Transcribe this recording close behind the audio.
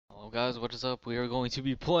Guys, what is up? We are going to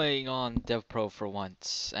be playing on DevPro for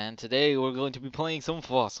once, and today we're going to be playing some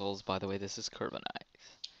fossils. By the way, this is Carbonite.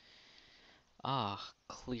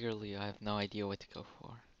 Clearly I have no idea what to go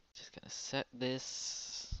for. Just gonna set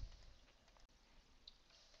this.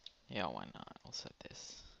 Yeah, why not? We'll set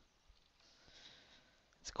this.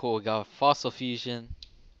 It's cool, we got Fossil Fusion.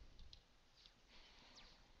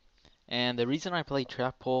 And the reason I play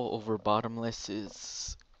Trap Hole over Bottomless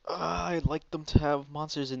is I like them to have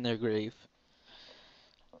monsters in their grave.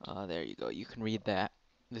 There you go, you can read that.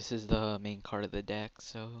 This is the main card of the deck,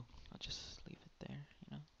 so I'll just leave it there, you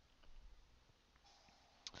know.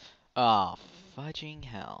 Ah, fudging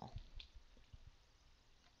hell.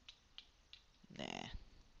 Nah.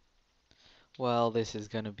 Well, this is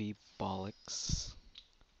gonna be bollocks.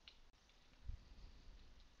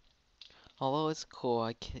 Although it's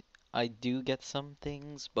cool, I do get some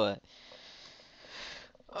things, but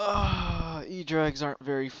E-drags aren't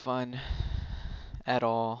very fun at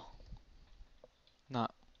all.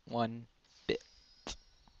 Not one bit. It's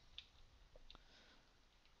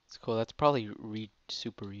cool. That's probably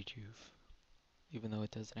super rejuve, even though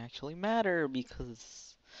it doesn't actually matter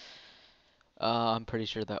because I'm pretty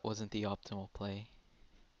sure that wasn't the optimal play.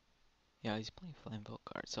 Yeah, he's playing Flambolt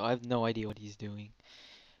card, so I have no idea what he's doing.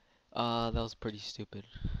 That was pretty stupid.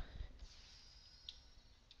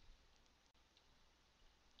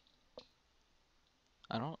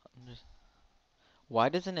 I don't understand. Why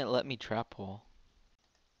doesn't it let me trap hole?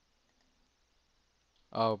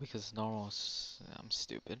 Oh, because normal. I'm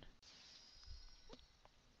stupid.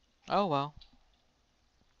 Oh well.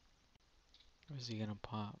 Where's he gonna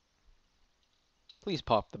pop? Please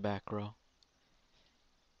pop the back row.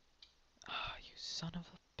 Ah, you son of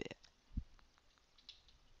a bit.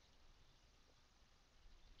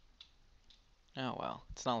 Oh well.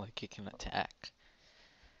 It's not like you can attack.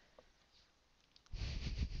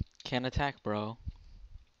 Can't attack, bro.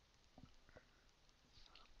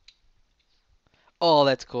 Oh,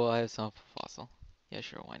 that's cool. I have some fossil. Yeah,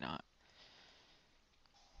 sure. Why not?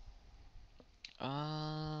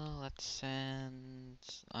 Let's send.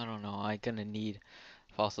 I don't know. I'm gonna need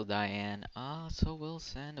Fossil Diane. So we'll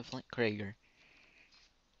send a Flint Krager.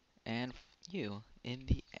 And you in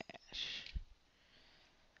the ash.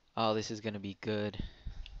 Oh, this is gonna be good.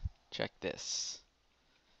 Check this.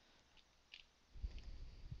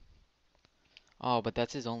 Oh, but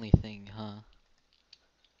that's his only thing, huh?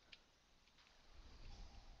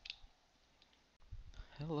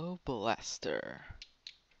 Hello, Blaster.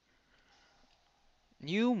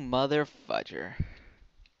 You mother fudger.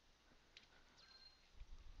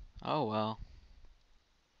 Oh well.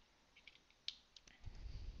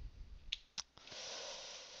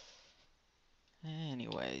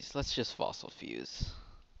 Anyways, let's just fossil fuse.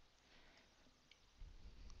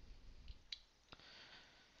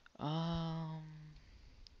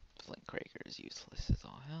 Flint Krager is useless as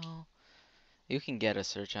all hell. You can get a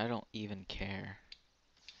search, I don't even care.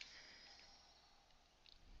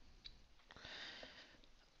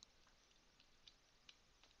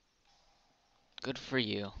 Good for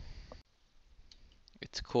you.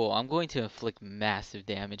 It's cool. I'm going to inflict massive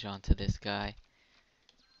damage onto this guy.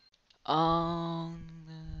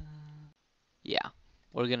 Yeah.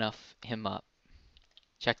 We're gonna f him up.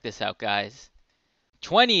 Check this out, guys.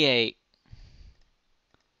 28.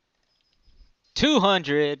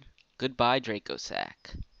 200. Goodbye,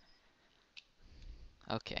 Dracosack.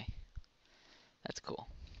 Okay. That's cool.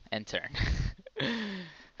 End turn.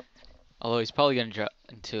 Although he's probably gonna drop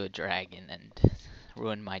into a dragon and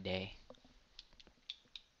ruin my day.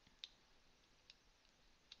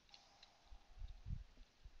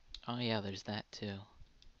 Oh yeah, there's that too.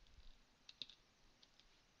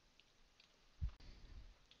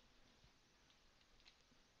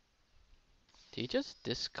 Did he just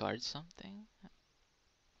discard something?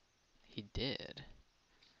 He did.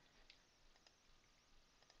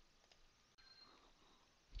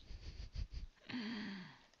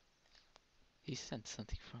 He sent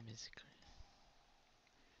something from his screen.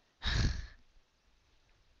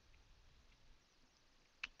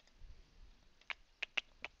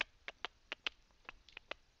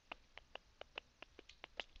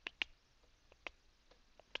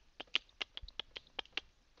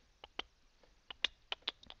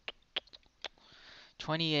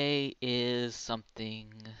 28 is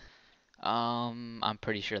something. I'm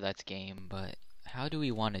pretty sure that's game, but how do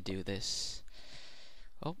we want to do this?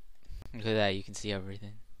 Oh, look at that, you can see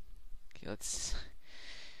everything. Okay, let's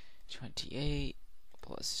 28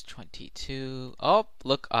 plus 22. Oh,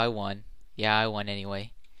 look, I won. Yeah, I won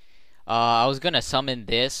anyway. I was gonna summon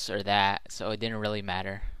this or that, so it didn't really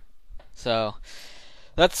matter. So,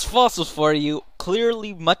 that's fossils for you.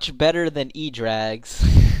 clearly much better than E-Drags.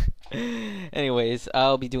 Anyways,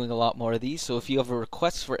 I'll be doing a lot more of these, so if you have a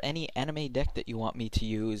request for any anime deck that you want me to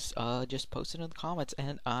use, just post it in the comments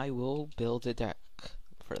and I will build a deck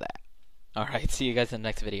for that. Alright, see you guys in the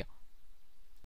next video.